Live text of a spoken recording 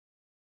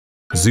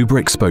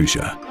Xuber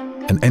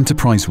Xposure, an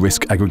enterprise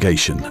risk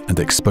aggregation and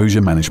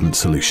exposure management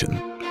solution.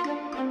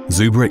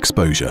 Xuber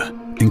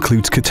Xposure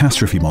includes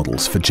catastrophe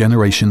models for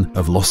generation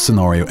of loss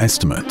scenario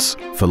estimates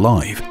for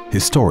live,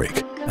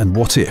 historic, and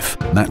what-if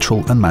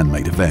natural and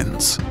man-made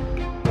events.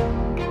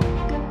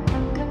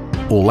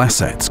 All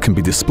assets can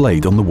be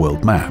displayed on the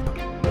world map.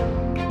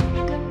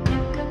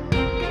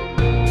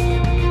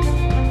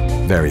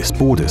 Various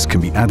borders can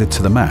be added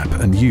to the map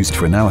and used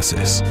for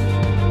analysis.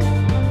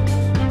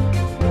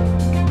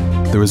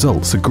 The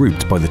results are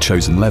grouped by the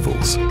chosen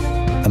levels,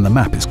 and the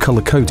map is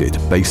color-coded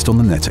based on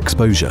the net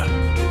exposure.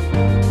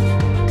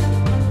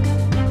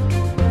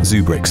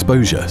 Xuber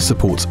Xposure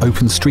supports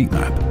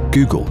OpenStreetMap,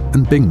 Google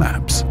and Bing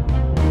Maps.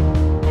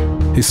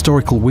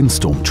 Historical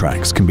windstorm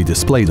tracks can be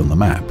displayed on the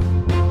map.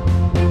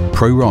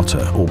 Pro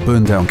rata or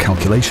burn-down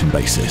calculation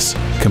basis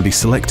can be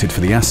selected for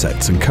the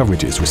assets and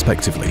coverages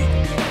respectively.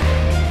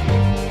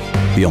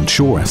 The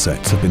onshore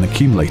assets have been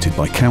accumulated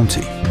by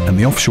county, and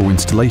the offshore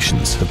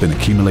installations have been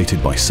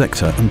accumulated by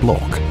sector and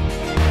block.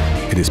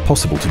 It is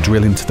possible to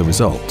drill into the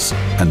results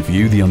and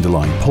view the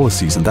underlying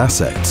policies and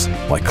assets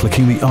by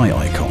clicking the eye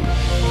icon.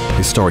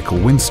 Historical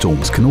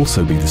windstorms can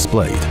also be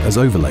displayed as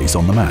overlays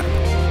on the map.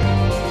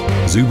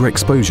 Xuber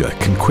Xposure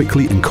can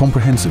quickly and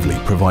comprehensively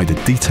provide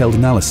a detailed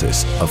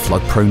analysis of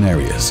flood-prone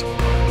areas.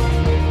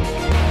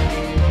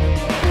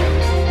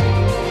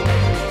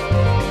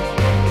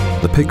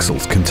 The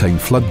pixels contain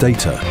flood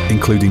data,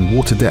 including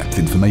water depth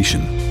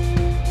information.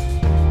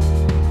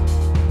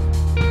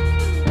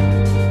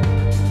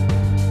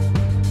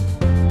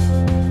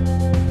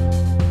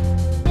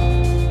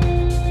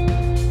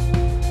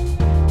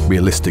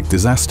 Realistic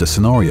disaster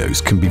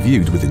scenarios can be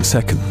viewed within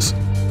seconds.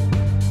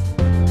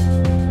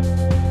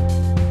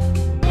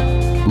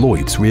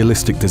 Lloyd's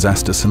realistic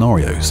disaster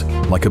scenarios,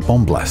 like a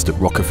bomb blast at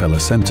Rockefeller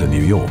Center,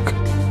 New York.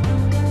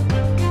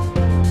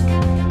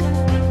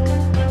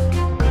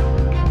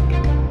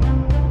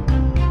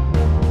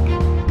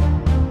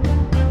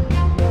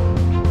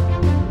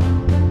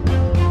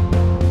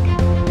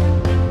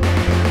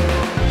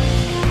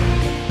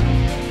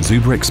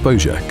 Xuber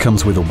Xposure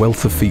comes with a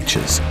wealth of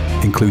features,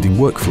 including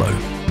workflow,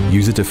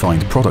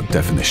 user-defined product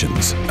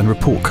definitions, and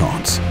report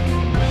cards.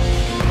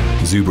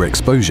 Xuber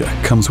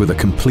Xposure comes with a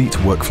complete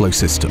workflow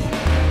system.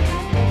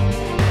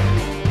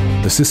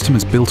 The system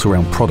is built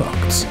around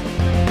products.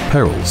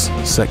 Perils,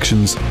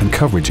 sections, and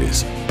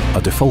coverages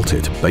are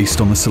defaulted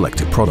based on the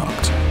selected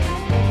product.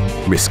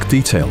 Risk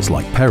details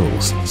like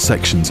perils,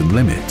 sections, and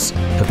limits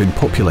have been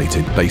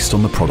populated based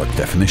on the product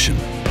definition.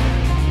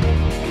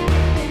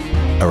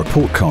 A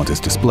report card is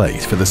displayed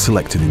for the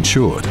selected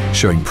insured,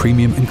 showing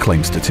premium and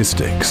claim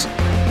statistics.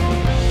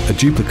 A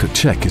duplicate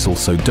check is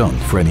also done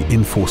for any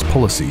in-force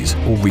policies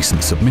or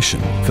recent submission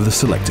for the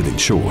selected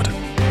insured.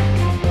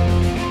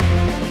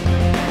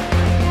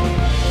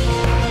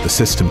 The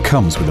system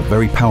comes with a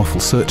very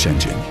powerful search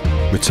engine,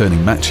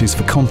 returning matches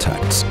for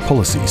contacts,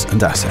 policies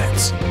and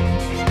assets.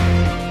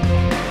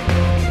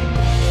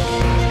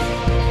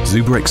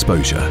 Xuber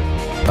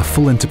Xposure, a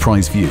full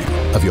enterprise view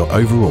of your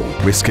overall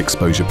risk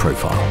exposure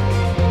profile.